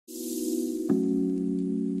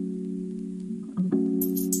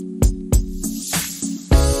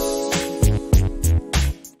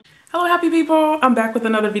Hello happy people, I'm back with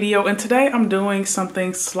another video and today I'm doing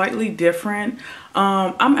something slightly different.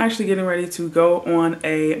 I'm actually getting ready to go on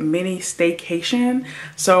a mini staycation.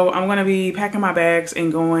 So I'm going to be packing my bags and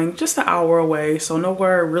going just an hour away, so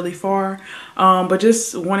nowhere really far, but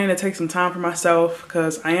just wanting to take some time for myself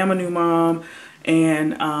because I am a new mom.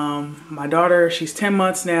 And my daughter, she's 10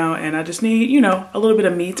 months now, and I just need, a little bit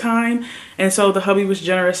of me time. And so the hubby was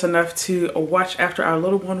generous enough to watch after our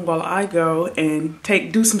little one while I go and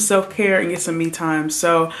do some self-care and get some me time.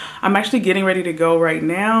 So I'm actually getting ready to go right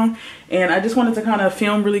now. And I just wanted to kind of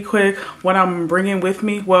film really quick what I'm bringing with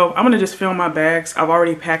me. Well, I'm going to just film my bags. I've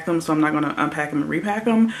already packed them, so I'm not going to unpack them and repack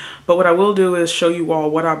them. But what I will do is show you all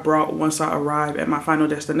what I brought once I arrive at my final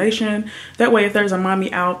destination. That way, if there's a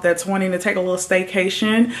mommy out that's wanting to take a little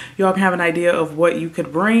staycation, y'all can have an idea of what you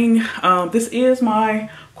could bring. This is my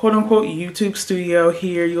quote-unquote YouTube studio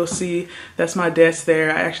here. You'll see that's my desk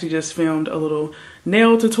there. I actually just filmed a little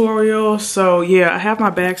nail tutorial. So yeah, I have my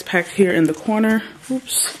bags packed here in the corner.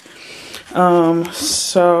 Oops.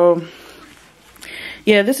 So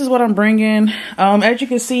yeah, this is what I'm bringing. As you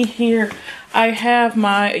can see here, I have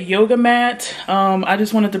my yoga mat. I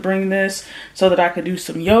just wanted to bring this so that I could do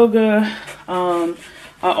some yoga.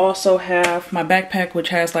 I also have my backpack, which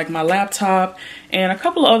has like my laptop and a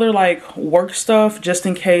couple of other like work stuff just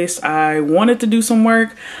in case I wanted to do some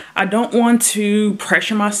work. I don't want to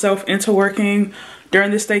pressure myself into working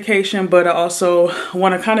during this staycation, but I also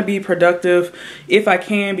want to kind of be productive if I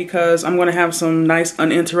can, because I'm going to have some nice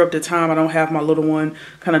uninterrupted time. I don't have my little one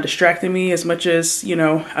kind of distracting me as much as,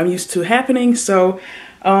 I'm used to happening. So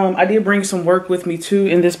I did bring some work with me too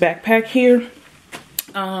in this backpack here.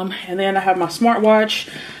 And then I have my smartwatch.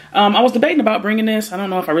 I was debating about bringing this. I don't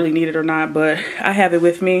know if I really need it or not, but I have it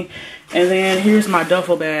with me. And then here's my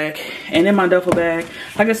duffel bag. And in my duffel bag,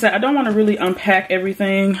 like I said, I don't want to really unpack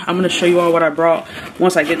everything. I'm going to show you all what I brought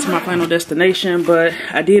once I get to my final destination. But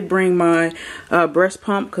I did bring my breast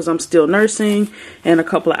pump because I'm still nursing, and a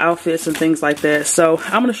couple of outfits and things like that. So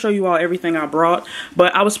I'm going to show you all everything I brought.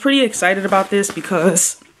 But I was pretty excited about this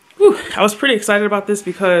because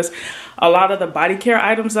a lot of the body care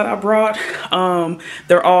items that I brought,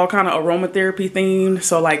 they're all kind of aromatherapy themed.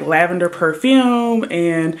 So like lavender perfume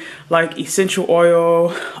and like essential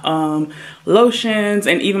oil, lotions,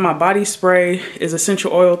 and even my body spray is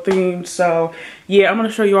essential oil themed. So yeah, I'm going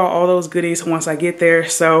to show you all those goodies once I get there.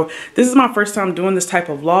 So this is my first time doing this type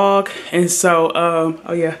of vlog. And so,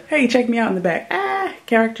 oh yeah, hey, check me out in the back.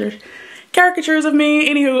 Caricatures of me.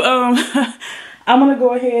 Anywho, I'm going to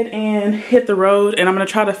go ahead and hit the road, and I'm going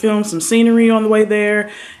to try to film some scenery on the way there.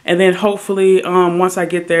 And then hopefully, once I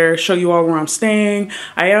get there, show you all where I'm staying.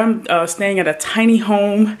 I am staying at a tiny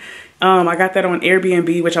home. I got that on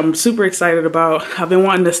Airbnb, which I'm super excited about. I've been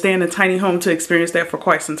wanting to stay in a tiny home to experience that for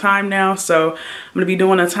quite some time now. So I'm going to be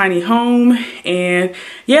doing a tiny home. And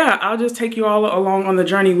yeah, I'll just take you all along on the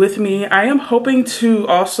journey with me. I am hoping to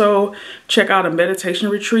also check out a meditation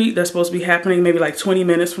retreat that's supposed to be happening maybe like 20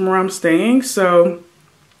 minutes from where I'm staying. So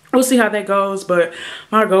we'll see how that goes. But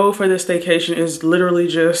my goal for this staycation is literally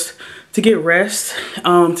just to get rest,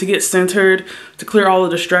 to get centered, to clear all the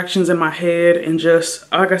distractions in my head, and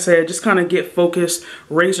just, like I said, just kind of get focused,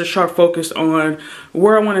 razor sharp focused on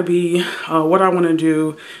where I want to be, what I want to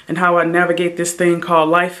do, and how I navigate this thing called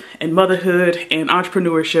life and motherhood and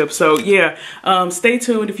entrepreneurship. So yeah, stay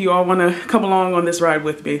tuned if you all want to come along on this ride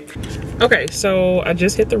with me. Okay, so I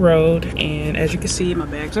just hit the road, and as you can see, my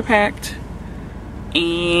bags are packed.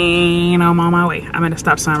 And I'm on my way. I'm at a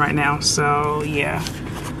stop sign right now, so yeah.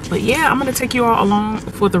 But yeah, I'm gonna take you all along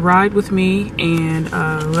for the ride with me, and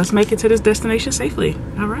let's make it to this destination safely.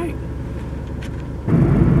 All right.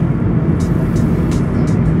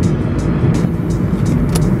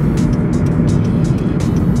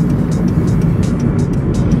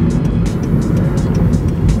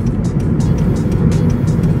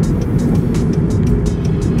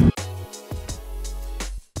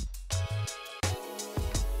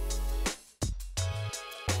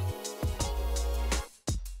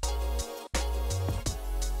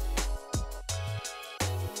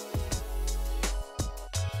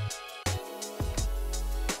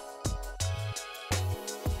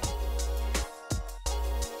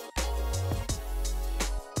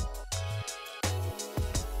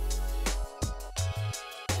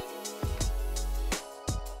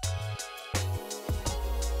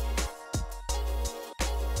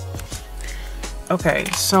 Okay,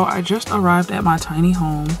 so I just arrived at my tiny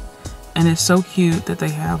home, and it's so cute that they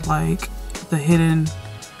have like the hidden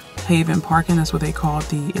haven parking. That's what they call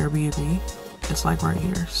the Airbnb. It's like right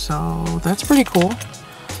here, so that's pretty cool.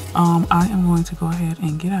 I am going to go ahead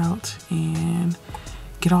and get out and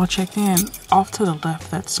get all checked in. Off to the left,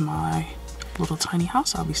 that's my little tiny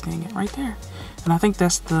house I'll be staying at right there. And I think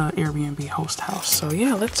that's the Airbnb host house. So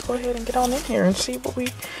yeah, let's go ahead and get on in here and see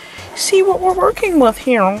what we're working with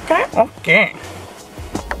here, okay? Okay.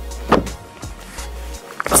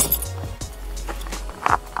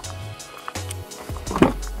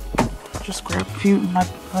 Just grab my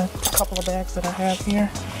couple of bags that I have here.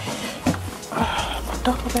 My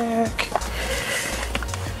duffel bag.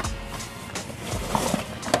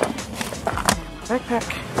 And my backpack.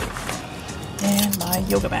 And my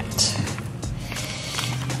yoga mat.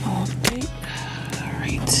 Okay.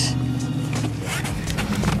 Alright.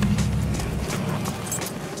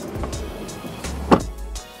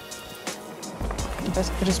 I guess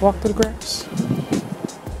I could just walk through the grass.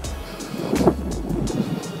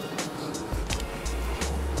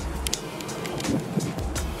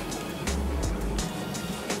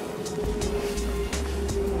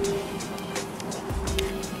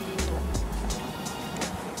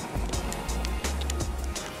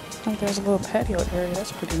 I think there's a little patio area.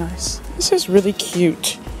 That's pretty nice. This is really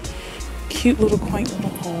cute. Cute little quaint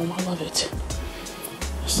little home. I love it.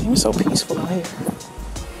 It seems so peaceful out here.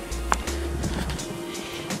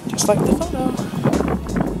 Just like the photo.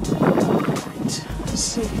 Right. Let's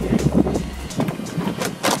see here.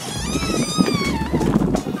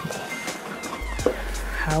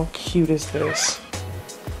 How cute is this?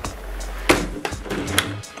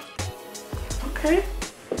 Okay.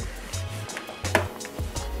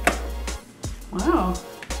 Wow.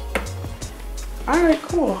 Alright,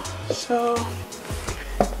 cool. So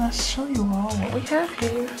let's show you all what we have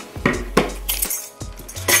here.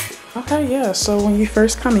 Okay, yeah, so when you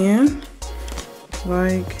first come in,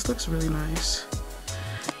 like, this looks really nice.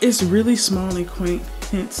 It's really small and quaint,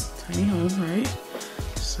 hence tiny home, right?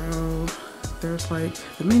 So there's like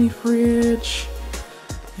the mini fridge.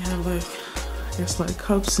 They have like, I guess like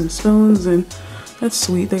cups and spoons, and that's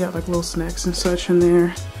sweet. They got like little snacks and such in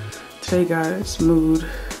there. Today, guys, mood.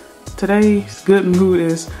 Today's good mood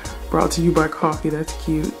is brought to you by coffee. That's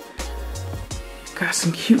cute. Got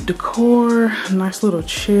some cute decor. Nice little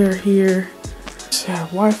chair here. Yeah,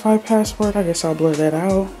 Wi-Fi password. I guess I'll blur that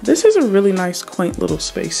out. This is a really nice, quaint little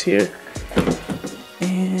space here.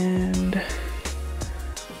 And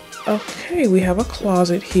okay, we have a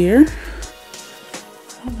closet here.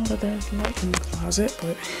 I don't know that there's light in the closet,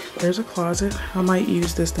 but there's a closet. I might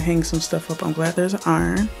use this to hang some stuff up. I'm glad there's an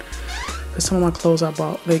iron, because some of my clothes I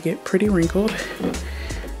bought, they get pretty wrinkled.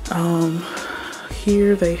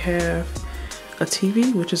 Here they have a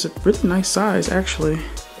TV, which is a really nice size actually,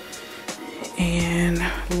 and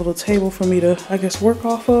a little table for me to, I guess, work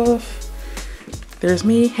off of. There's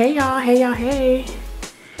me. Hey y'all, hey y'all, hey.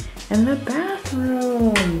 And the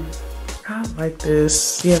bathroom. I like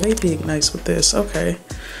this. Yeah, they dig nice with this. Okay.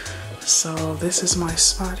 So this is my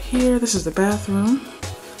spot here. This is the bathroom.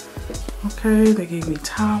 Okay, they gave me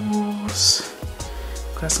towels.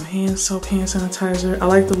 Got some hand soap, hand sanitizer. I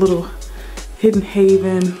like the little Hidden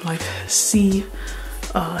Haven, like sea,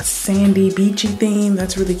 sandy, beachy theme.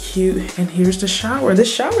 That's really cute. And here's the shower.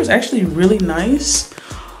 This shower is actually really nice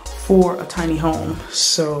for a tiny home.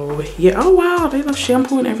 So yeah, oh wow, they have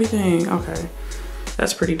shampoo and everything. Okay,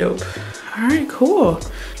 that's pretty dope. All right, cool.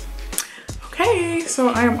 Okay, so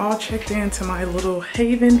I am all checked into my little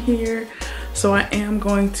haven here. So I am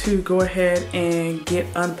going to go ahead and get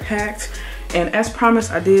unpacked. And as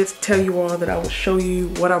promised, I did tell you all that I would show you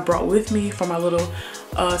what I brought with me for my little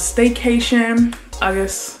staycation. I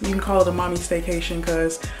guess you can call it a mommy staycation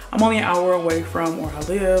because I'm only an hour away from where I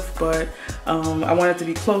live, but I wanted to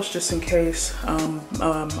be close just in case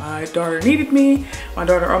my daughter needed me, my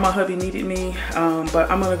daughter or my hubby needed me.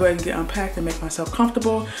 But I'm gonna go ahead and get unpacked and make myself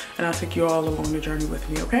comfortable, and I'll take you all along the journey with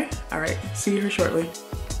me, okay? All right, see you here shortly.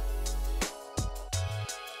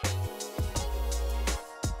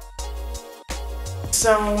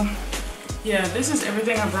 So yeah, this is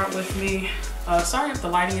everything I brought with me. Sorry if the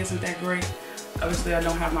lighting isn't that great. Obviously I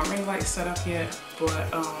don't have my ring light set up yet, but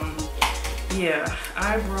yeah,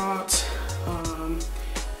 I brought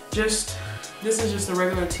this is just a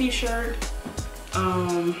regular t-shirt.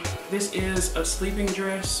 This is a sleeping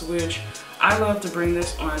dress, which I love to bring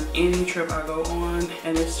this on any trip I go on,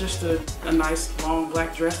 and it's just a nice long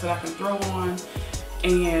black dress that I can throw on.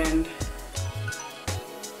 And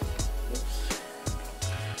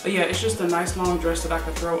but yeah, it's just a nice long dress that I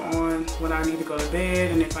can throw on when I need to go to bed,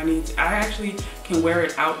 and if I need to, I actually can wear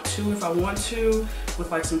it out too if I want to, with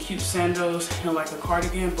like some cute sandals and like a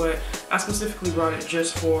cardigan, but I specifically brought it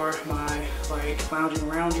just for my like lounging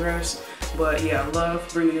around dress. But yeah, I love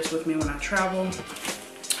bringing this with me when I travel.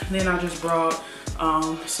 And then I just brought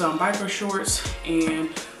some biker shorts and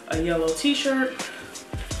a yellow t-shirt.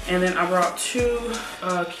 And then I brought two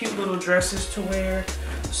cute little dresses to wear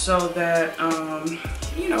so that,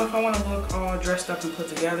 you know, if I want to look all dressed up and put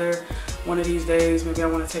together one of these days, maybe I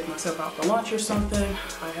want to take myself out for lunch or something.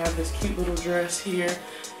 I have this cute little dress here.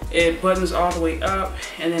 It buttons all the way up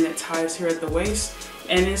and then it ties here at the waist.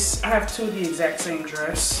 And I have two of the exact same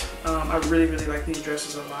dress. I really, really like these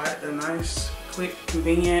dresses a lot. They're nice, quick,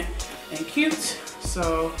 convenient, and cute.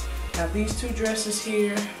 So I have these two dresses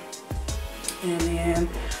here. And then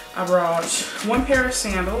I brought one pair of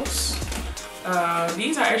sandals.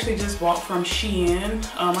 These I actually just bought from Shein.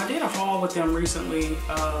 I did a haul with them recently,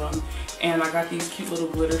 and I got these cute little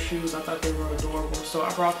glitter shoes. I thought they were adorable, so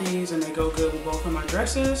I brought these and they go good with both of my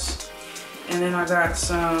dresses. And then I got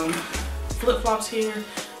some flip-flops here,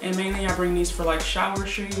 and mainly I bring these for like shower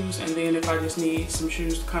shoes, and then if I just need some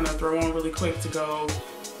shoes to kind of throw on really quick to go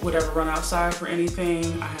whatever, run outside for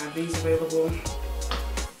anything, I have these available.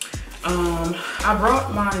 I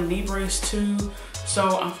brought my knee brace too.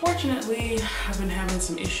 So unfortunately, I've been having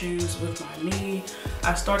some issues with my knee.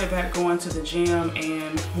 I started back going to the gym,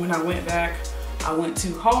 and when I went back, I went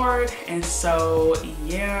too hard. And so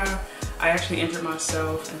yeah, I actually injured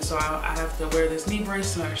myself. And so I have to wear this knee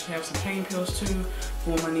brace, and I actually have some pain pills too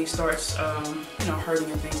for when my knee starts, you know, hurting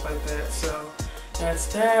and things like that. So that's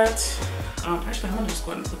that. Actually, I'm gonna just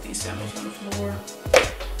go ahead and put these sandals on the floor.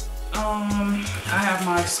 I have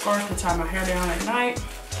my scarf to tie my hair down at night.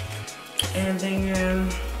 And then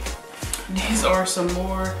these are some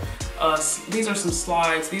more, these are some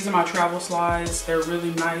slides. These are my travel slides. They're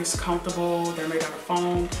really nice, comfortable. They're made out of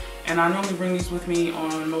foam. And I normally bring these with me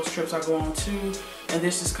on most trips I go on too. And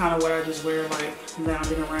this is kind of what I just wear like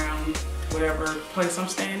lounging around whatever place I'm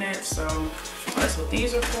staying at. So that's what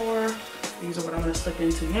these are for. These are what I'm gonna slip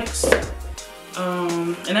into next.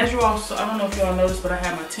 And as you also, I don't know if y'all noticed, but I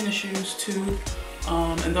have my tennis shoes too.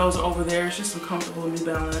 And those are over there. It's just some comfortable New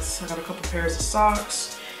Balance. I got a couple pairs of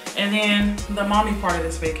socks. And then the mommy part of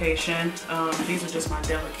this vacation, these are just my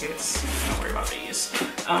delicates. Don't worry about these.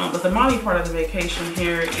 But the mommy part of the vacation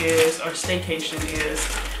here is, or staycation is,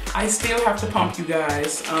 I still have to pump, you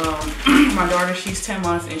guys. My daughter, she's 10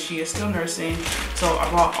 months and she is still nursing. So I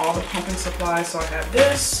brought all the pumping supplies. So I have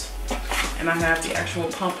this. And I have the actual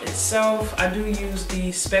pump itself. I do use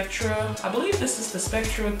the Spectra. I believe this is the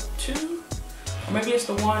Spectra 2. Or maybe it's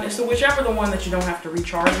the one. It's the whichever the one that you don't have to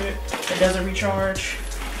recharge it. It doesn't recharge.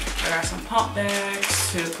 I got some pump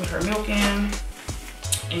bags to put her milk in.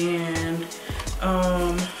 And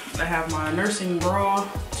I have my nursing bra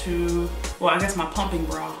to, well, I guess my pumping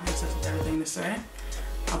bra. I guess that's a better thing to say.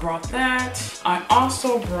 I brought that. I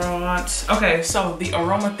also brought, okay, so the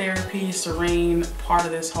Aromatherapy Serene part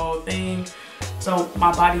of this whole thing. So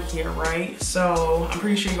my body care, right? So I'm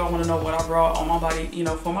pretty sure you all want to know what I brought on my body, you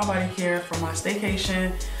know, for my body care, for my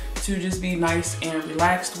staycation, to just be nice and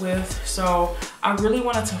relaxed with. So I really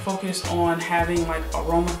wanted to focus on having like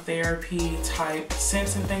aromatherapy type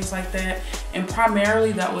scents and things like that. And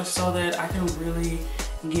primarily that was so that I can really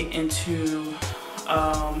get into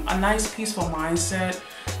a nice peaceful mindset,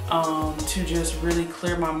 to just really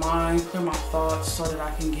clear my mind, clear my thoughts, so that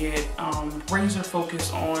I can get razor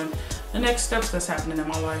focus on the next steps that's happening in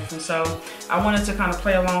my life. And so I wanted to kind of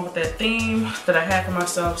play along with that theme that I had for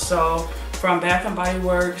myself. So from Bath & Body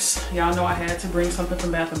Works, y'all know I had to bring something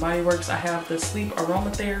from Bath & Body Works. I have the Sleep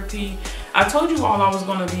Aromatherapy. I told you all I was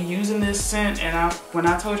going to be using this scent, and when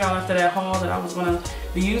I told y'all after that haul that I was going to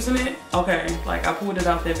be using it, okay, like I pulled it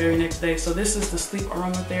out that very next day. So this is the Sleep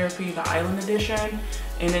Aromatherapy, the Island Edition,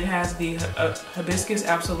 and it has the Hibiscus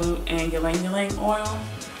Absolute and Ylang Ylang oil.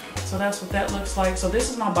 So that's what that looks like. So this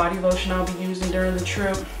is my body lotion I'll be using during the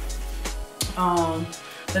trip.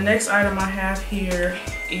 The next item I have here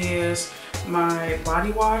is my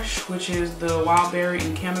body wash, which is the wild berry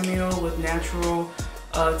and chamomile with natural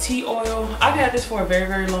tea oil. I've had this for a very,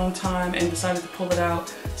 very long time and decided to pull it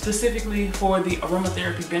out specifically for the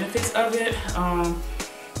aromatherapy benefits of it.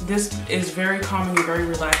 This is very calming and very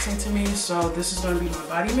relaxing to me. So this is going to be my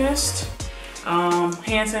body mist.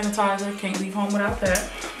 Hand sanitizer, can't leave home without that.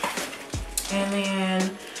 And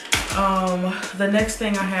then the next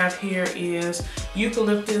thing I have here is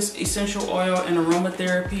eucalyptus essential oil and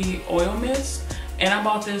aromatherapy oil mist. And I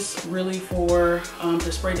bought this really for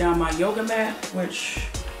to spray down my yoga mat, which,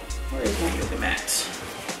 where is my yoga mat?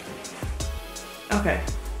 Okay.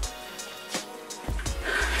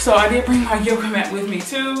 So I did bring my yoga mat with me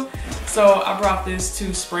too. So I brought this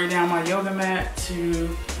to spray down my yoga mat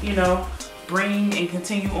to, you know, bring and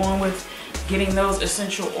continue on with getting those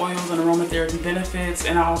essential oils and aromatherapy benefits.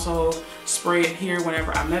 And I also spray it here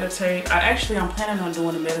whenever I meditate. I'm planning on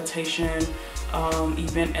doing a meditation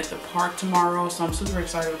event at the park tomorrow, so I'm super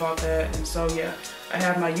excited about that. And so yeah, I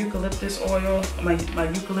have my eucalyptus oil, my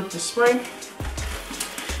eucalyptus spray.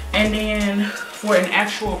 And then for an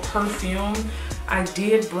actual perfume, I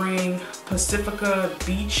did bring Pacifica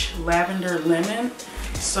Beach Lavender Lemon.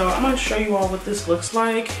 So I'm going to show you all what this looks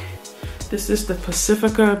like. This is the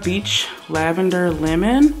Pacifica Beach Lavender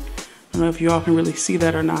Lemon. I don't know if you all can really see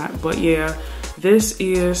that or not, but yeah, this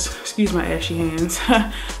is, excuse my ashy hands,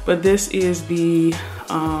 but this is the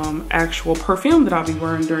actual perfume that I'll be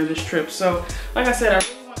wearing during this trip. So like I said, I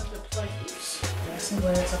really wanted to play, oops, glass and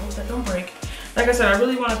glass, I hope that don't break. Like I said, I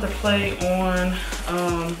really wanted to play on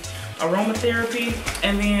Aromatherapy.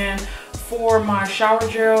 And then for my shower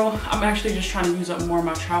gel, I'm actually just trying to use up more of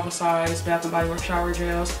my travel size Bath & Body Works shower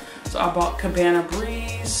gels. So I bought Cabana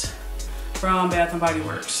Breeze from Bath & Body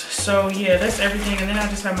Works. So yeah, that's everything. And then I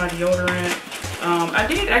just have my deodorant. I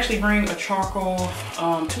did actually bring a charcoal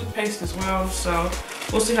toothpaste as well. So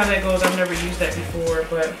we'll see how that goes. I've never used that before,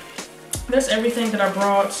 but that's everything that I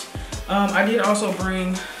brought. I did also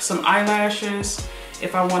bring some eyelashes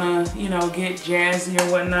if I want to, you know, get jazzy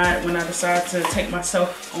or whatnot when I decide to take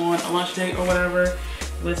myself on a lunch date or whatever,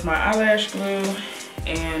 with my eyelash glue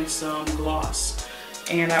and some gloss.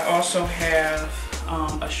 And I also have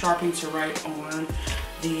a Sharpie to write on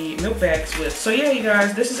the milk bags with. So yeah, you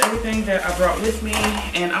guys, this is everything that I brought with me,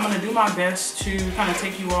 and I'm going to do my best to kind of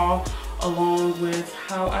take you all along with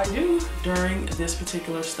how I do during this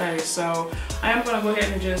particular stay. So I am going to go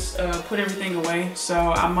ahead and just put everything away. So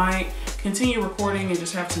I might continue recording and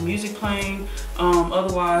just have some music playing.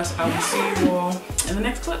 Otherwise, I will see you all in the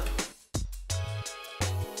next clip.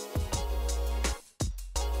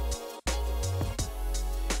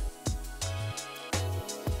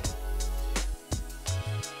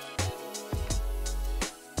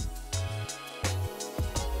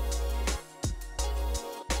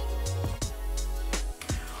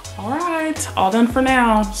 All right, all done for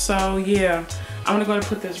now. So yeah, I'm gonna go ahead and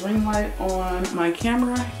put this ring light on my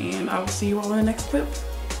camera, and I will see you all in the next clip.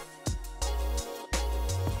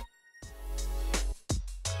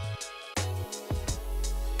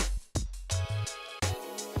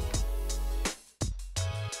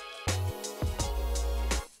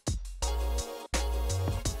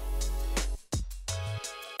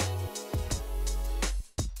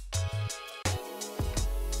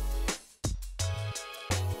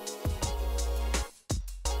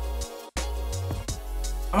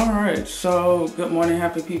 All right, so good morning,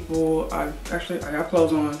 happy people. I got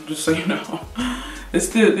clothes on, just so you know.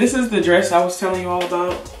 This is the dress I was telling you all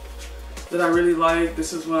about that I really like.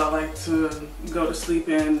 This is what I like to go to sleep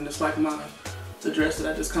in, and it's like the dress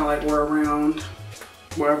that I just kind of like wear around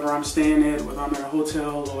wherever I'm staying at, whether I'm at a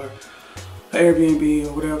hotel or an Airbnb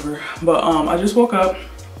or whatever. But I just woke up,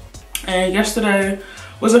 and yesterday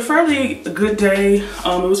was a fairly good day. It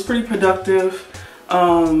was pretty productive.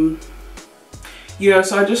 Yeah,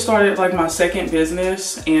 so I just started like my second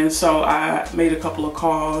business, and so I made a couple of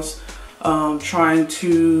calls trying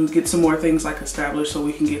to get some more things like established so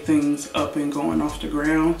we can get things up and going off the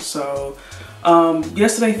ground. So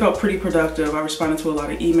yesterday felt pretty productive. I responded to a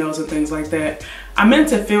lot of emails and things like that. I meant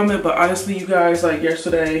to film it, but honestly, you guys, like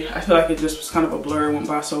yesterday, I feel like it just was kind of a blur. It went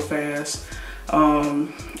by so fast.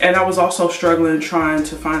 And I was also struggling trying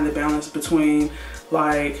to find the balance between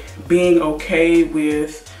like being okay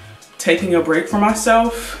with taking a break for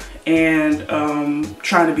myself and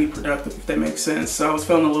trying to be productive, if that makes sense. So I was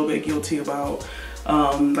feeling a little bit guilty about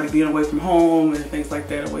like being away from home and things like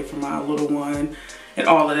that, away from my little one and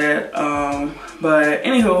all of that. But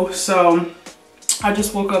anywho, so I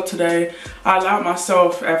just woke up today. I allowed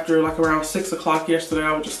myself, after like around 6 o'clock yesterday,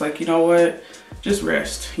 I was just like, you know what, just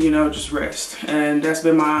rest, you know, just rest. And that's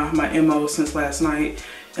been my MO since last night.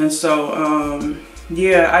 And so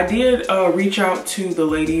yeah, I did reach out to the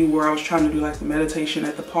lady where I was trying to do like the meditation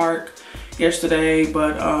at the park yesterday,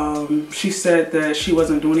 but she said that she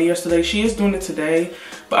wasn't doing it yesterday. She is doing it today,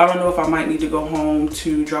 but I don't know if I might need to go home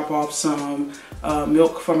to drop off some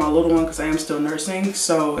milk for my little one, because I am still nursing.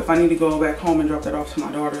 So if I need to go back home and drop that off to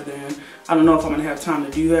my daughter, then I don't know if I'm gonna have time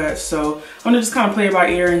to do that. So I'm gonna just kind of play it by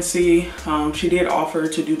ear and see. She did offer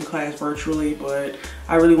to do the class virtually, but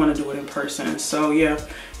I really want to do it in person. So yeah,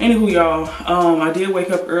 anywho, y'all, I did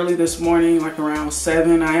wake up early this morning, like around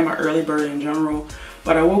 7. I am an early bird in general,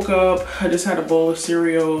 but I woke up, I just had a bowl of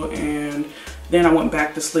cereal, and then I went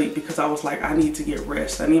back to sleep because I was like, I need to get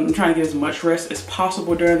rest. I'm trying to get as much rest as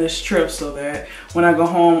possible during this trip so that when I go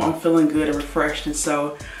home, I'm feeling good and refreshed. And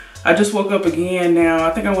so I just woke up again now.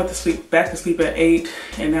 I think I went to sleep, back to sleep at 8,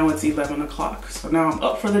 and now it's 11 o'clock. So now I'm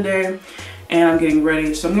up for the day. and I'm getting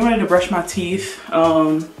ready. So I'm getting ready to brush my teeth.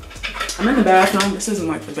 I'm in the bathroom. This isn't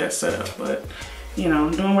like the best setup, but you know,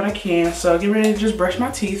 I'm doing what I can. So get ready to just brush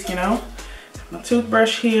my teeth, you know. My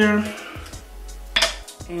toothbrush here.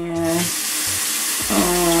 And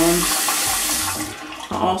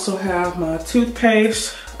I also have my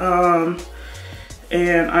toothpaste.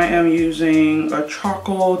 And I am using a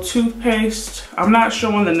charcoal toothpaste. I'm not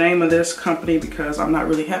showing the name of this company because I'm not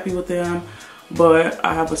really happy with them, but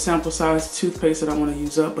I have a sample size toothpaste that I want to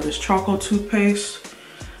use up, but it's charcoal toothpaste.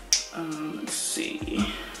 Let's see.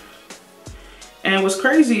 And what's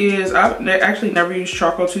crazy is I've actually never used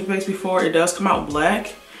charcoal toothpaste before. It does come out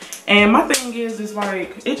black. And my thing is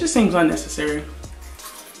like, it just seems unnecessary.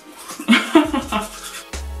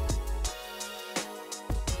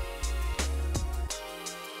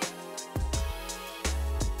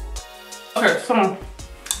 Okay, so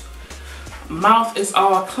mouth is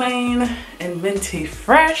all clean and minty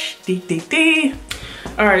fresh.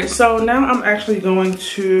 All right, so now I'm actually going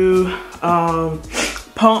to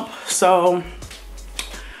pump. So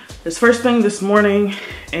it's first thing this morning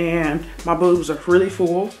and my boobs are really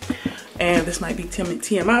full. And this might be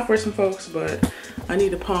TMI for some folks, but I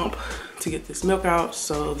need to pump to get this milk out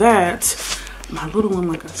so that my little one,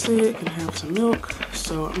 like I said, can have some milk.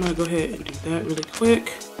 So I'm gonna go ahead and do that really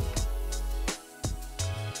quick.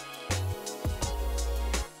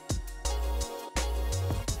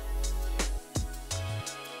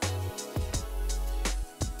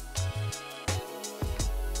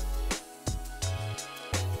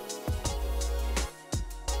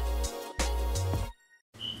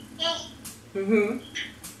 Hmm?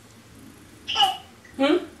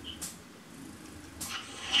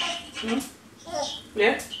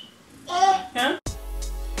 Yeah? Yeah?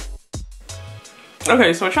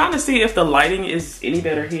 Okay, so I'm trying to see if the lighting is any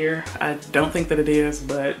better here. I don't think that it is,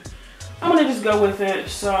 but I'm gonna just go with it.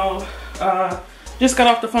 So, just got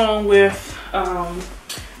off the phone with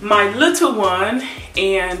my little one,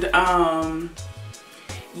 and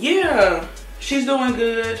yeah, she's doing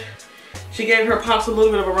good. She gave her pops a little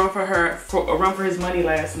bit of a run for his money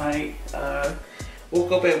last night.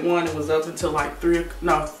 Woke up at 1 and was up until like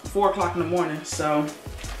 4 o'clock in the morning. So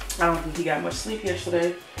I don't think he got much sleep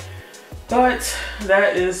yesterday. But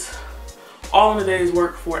that is all in a day's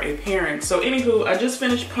work for a parent. So anywho, I just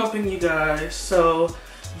finished pumping, you guys. So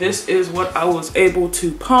this is what I was able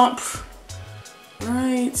to pump.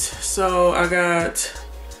 Right. So I got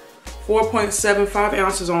 4.75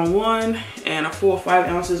 ounces on one and a full 5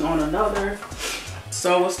 ounces on another.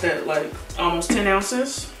 So what's that, like almost 10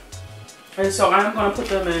 ounces? And so I'm gonna put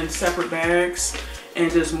them in separate bags and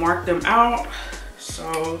just mark them out.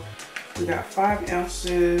 So we got 5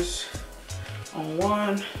 ounces on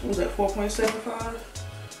one. What was that, 4.75?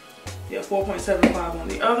 Yeah, 4.75 on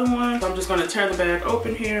the other one. So I'm just gonna tear the bag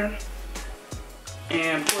open here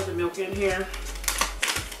and pour the milk in here.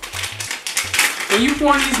 When you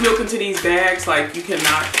pour these milk into these bags, like, you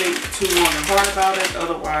cannot think too long and hard about it,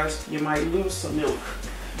 otherwise you might lose some milk,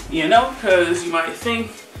 you know, because you might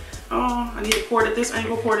think, oh, I need to pour it at this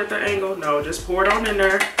angle, pour it at that angle. No, just pour it on in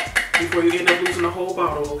there before you end up losing the whole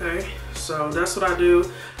bottle, okay? So that's what I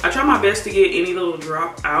do. I try my best to get any little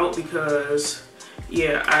drop out because,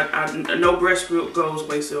 yeah, no breast milk goes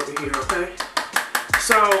wasted over here, okay?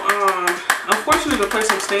 So, unfortunately, the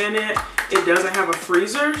place I'm staying at, it doesn't have a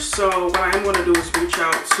freezer. So what I am going to do is reach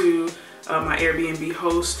out to my Airbnb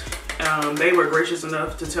host. They were gracious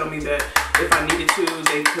enough to tell me that if I needed to,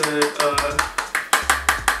 they could,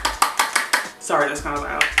 sorry, that's kind of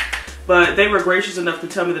loud. But they were gracious enough to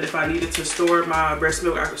tell me that if I needed to store my breast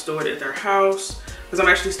milk, I could store it at their house. Because I'm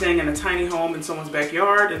actually staying in a tiny home in someone's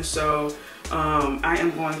backyard. And so I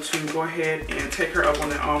am going to go ahead and take her up on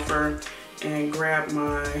that offer and grab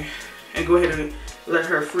and go ahead and let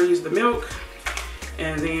her freeze the milk.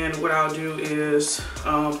 And then what I'll do is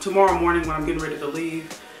tomorrow morning when I'm getting ready to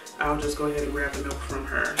leave, I'll just go ahead and grab the milk from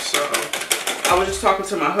her. So I was just talking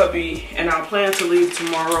to my hubby and I'll plan to leave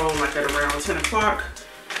tomorrow like at around 10 o'clock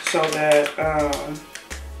so that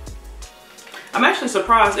I'm actually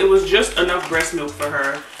surprised it was just enough breast milk for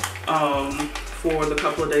her for the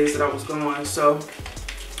couple of days that I was gone. So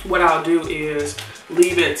what I'll do is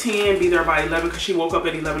leave at 10, be there by 11 because she woke up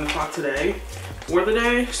at 11 o'clock today for the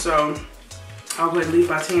day. So I'll go ahead and leave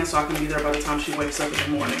by 10 so I can be there by the time she wakes up in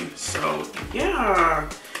the morning. So yeah,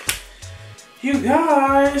 you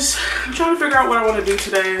guys, I'm trying to figure out what I want to do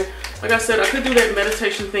today. Like I said, I could do that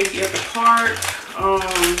meditation thing at the park.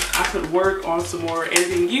 I could work on some more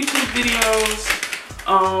editing YouTube videos,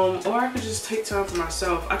 or I could just take time for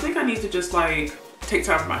myself. I think I need to just like take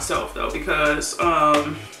time for myself though, because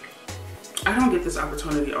I don't get this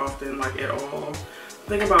opportunity often, like at all.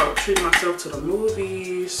 thinking about treating myself to the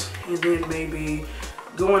movies and then maybe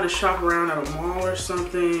going to shop around at a mall or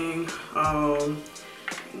something.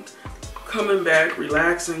 Coming back,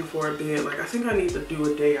 relaxing for a bit. Like, I think I need to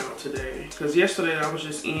do a day out today, because yesterday I was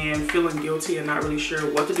just feeling guilty and not really sure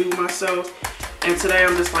what to do with myself. And today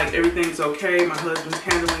I'm just like, everything's okay. My husband's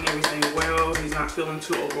handling everything well. He's not feeling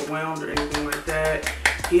too overwhelmed or anything like that.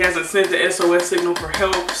 He hasn't sent the SOS signal for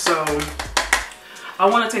help, so I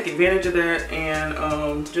want to take advantage of that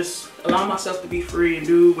and just allow myself to be free and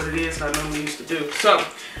do what it is that I normally used to do. So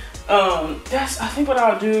that's, I think, what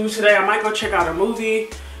I'll do today. I might go check out a movie,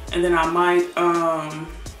 and then I might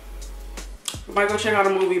go check out a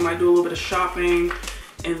movie, might do a little bit of shopping,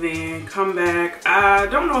 and then come back. I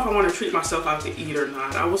don't know if I want to treat myself out to eat or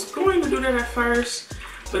not. I was going to do that at first,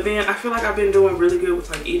 but then I feel like I've been doing really good with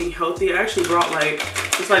like eating healthy. I actually brought like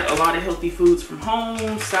just like a lot of healthy foods from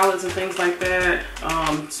home, salads and things like that,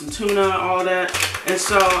 some tuna, all that. And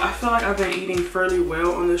so I feel like I've been eating fairly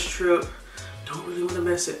well on this trip. Don't really want to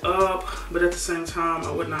mess it up, but at the same time,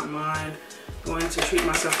 I would not mind going to treat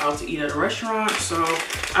myself out to eat at a restaurant. So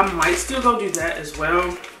I might still go do that as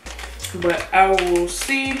well, but I will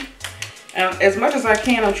see. As much as I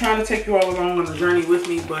can, I'm trying to take you all along on the journey with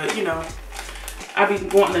me, but you know, I be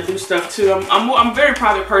wanting to do stuff too. I'm a very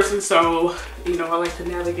private person, so you know, I like to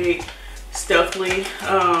navigate stealthily.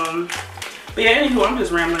 But yeah, anywho, I'm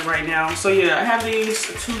just rambling right now. So yeah, I have these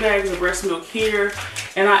 2 bags of breast milk here,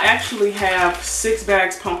 and I actually have 6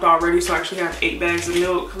 bags pumped already, so I actually have 8 bags of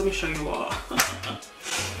milk. Let me show you all.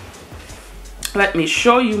 Let me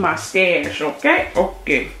show you my stash, okay?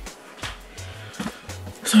 Okay.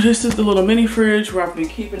 So this is the little mini fridge where I've been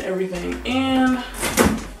keeping everything in.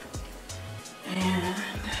 And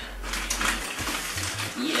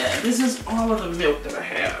yeah, this is all of the milk that I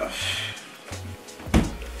have.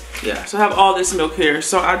 Yeah, so I have all this milk here.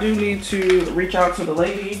 So I do need to reach out to the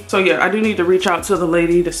lady. So yeah, I do need to reach out to the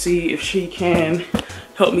lady to see if she can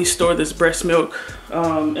help me store this breast milk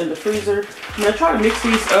in the freezer. I'm gonna try to mix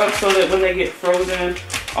these up so that when they get frozen,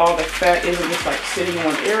 all the fat isn't just like sitting in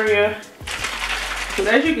one area. Because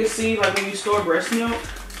as you can see, like when you store breast milk,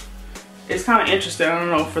 it's kind of interesting. I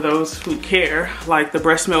don't know, for those who care, like the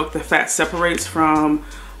breast milk, the fat separates from,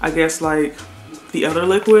 I guess, like the other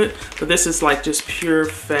liquid, but this is like just pure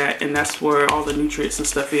fat, and that's where all the nutrients and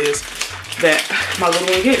stuff is that my little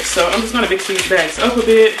one gets. So I'm just gonna mix these bags up a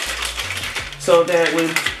bit so that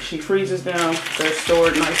when she freezes them, they're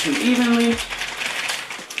stored nice and evenly.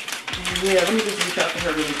 And yeah, let me just reach out to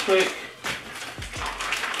her really quick.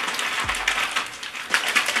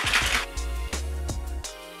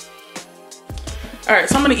 All right,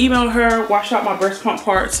 so I'm gonna email her, wash out my breast pump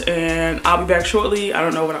parts, and I'll be back shortly. I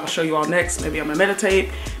don't know what I'll show you all next. Maybe I'm gonna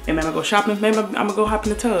meditate, maybe I'm gonna go shopping, maybe I'm gonna go hop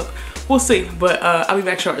in the tub. We'll see, but I'll be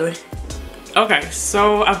back shortly. Okay,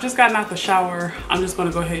 so I've just gotten out the shower. I'm just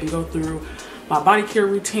gonna go ahead and go through my body care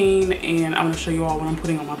routine, and I'm gonna show you all what I'm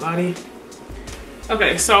putting on my body.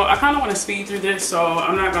 Okay, so I kinda wanna speed through this, so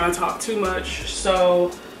I'm not gonna talk too much. So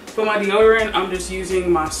for my deodorant, I'm just using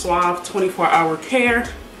my Suave 24-hour care.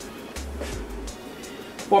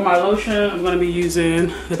 For my lotion, I'm going to be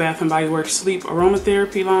using the Bath & Body Works Sleep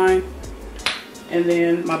Aromatherapy line. And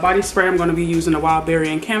then my body spray, I'm going to be using the Wild Berry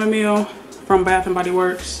and Chamomile from Bath & Body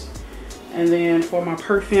Works. And then for my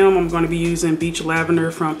perfume, I'm going to be using Beach Lavender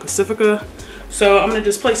from Pacifica. So I'm going to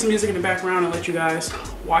just play some music in the background and let you guys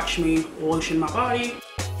watch me lotion my body.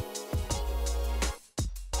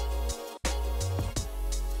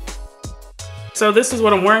 So this is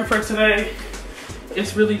what I'm wearing for today.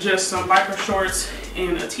 It's really just some biker shorts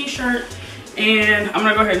and a t-shirt, and I'm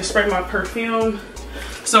gonna go ahead and spray my perfume.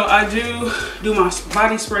 So I do my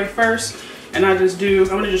body spray first, and I'm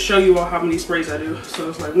gonna just show you all how many sprays I do. So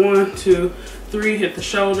it's like 1, 2, 3, hit the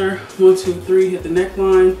shoulder, 1, 2, 3, hit the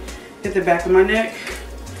neckline, hit the back of my neck.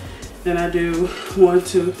 Then I do 1,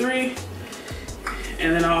 2, 3,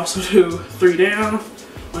 and then I also do 3 down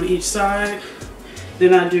on each side.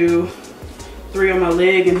 Then I do 3 on my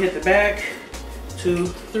leg and hit the back, 2,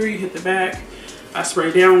 3, hit the back. I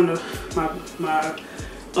spray down my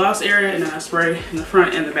blouse area, and then I spray in the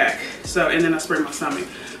front and the back. So, and then I spray my stomach.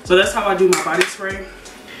 So that's how I do my body spray.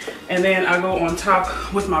 And then I go on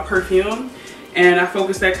top with my perfume, and I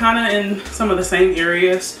focus that kind of in some of the same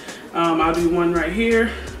areas. I'll do 1 right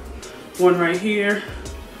here, 1 right here,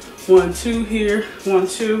 1, 2 here, 1,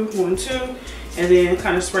 2, 1, 2, and then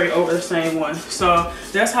kind of spray over the same one. So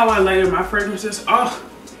that's how I layer my fragrances. Oh,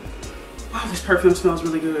 wow, this perfume smells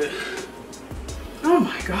really good. Oh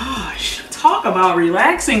my gosh, talk about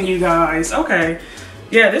relaxing, you guys. Okay,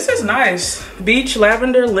 yeah, this is nice. Beach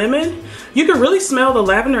Lavender Lemon. You can really smell the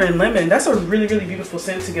lavender and lemon. That's a really, really beautiful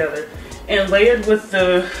scent together. and layered with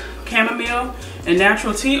the chamomile and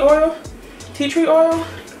natural tea tree oil.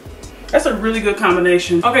 That's a really good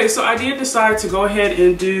combination. Okay, so I did decide to go ahead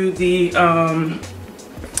and do the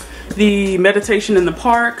meditation in the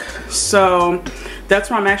park. So that's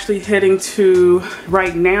where I'm actually heading to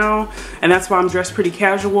right now, and that's why I'm dressed pretty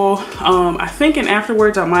casual. I think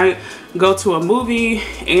afterwards I might go to a movie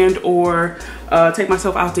and or take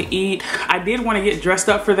myself out to eat. I did want to get dressed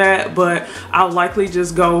up for that, but I'll likely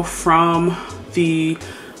just go from the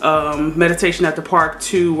meditation at the park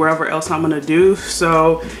to wherever else I'm gonna do.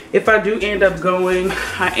 So if I do end up going,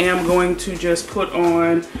 I am going to just put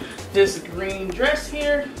on this green dress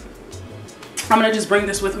here. I'm gonna just bring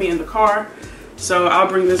this with me in the car. So I'll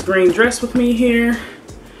bring this green dress with me here,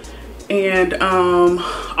 and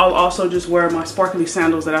I'll also just wear my sparkly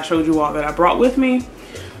sandals that I showed you all that I brought with me.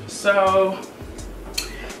 So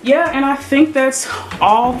yeah, and I think that's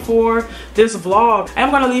all for this vlog. I'm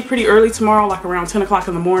gonna leave pretty early tomorrow, like around 10 o'clock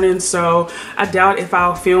in the morning, so I doubt if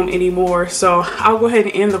I'll film anymore. So I'll go ahead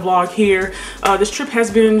and end the vlog here. This trip has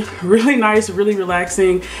been really nice, really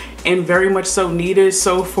relaxing, and very much so needed.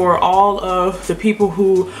 So for all of the people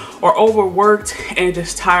who are overworked and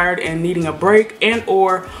just tired and needing a break, and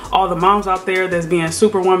or all the moms out there that's being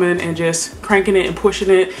superwoman and just cranking it and pushing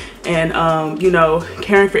it and you know,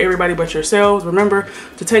 caring for everybody but yourselves, remember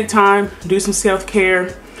to take time, do some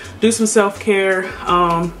self-care.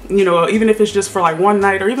 You know, even if it's just for like one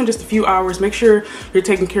night or even just a few hours, make sure you're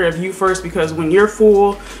taking care of you first, because when you're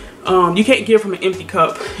full, you can't give from an empty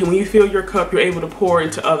cup, and when you fill your cup, you're able to pour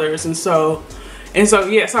into others. And so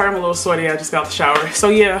yeah, sorry I'm a little sweaty, I just got the shower. So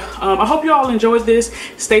yeah, I hope you all enjoyed this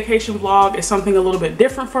staycation vlog. It's something a little bit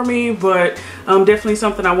different for me, but definitely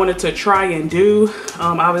something I wanted to try and do.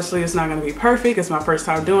 Obviously it's not going to be perfect, it's my first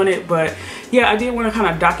time doing it, but yeah, I did want to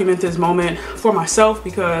kind of document this moment for myself,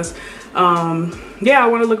 because yeah, I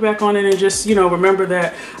want to look back on it and just, you know, remember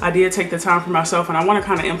that I did take the time for myself, and I want to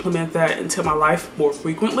kind of implement that into my life more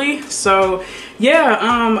frequently. So yeah,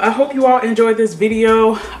 I hope you all enjoyed this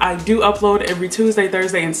video. I do upload every Tuesday,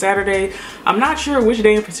 Thursday, and Saturday. I'm not sure which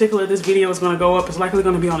day in particular this video is going to go up. It's likely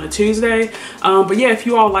going to be on a Tuesday. But yeah, if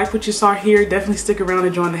you all like what you saw here, definitely stick around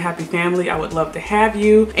and join the happy family. I would love to have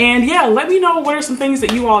you. And yeah, let me know what are some things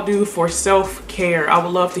that you all do for self-care. I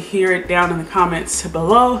would love to hear it down in the comments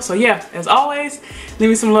below. So yeah, as always, leave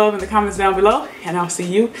me some love in the comments down below, and I'll see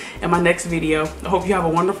you in my next video. I hope you have a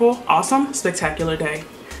wonderful, awesome, spectacular day.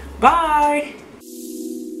 Bye.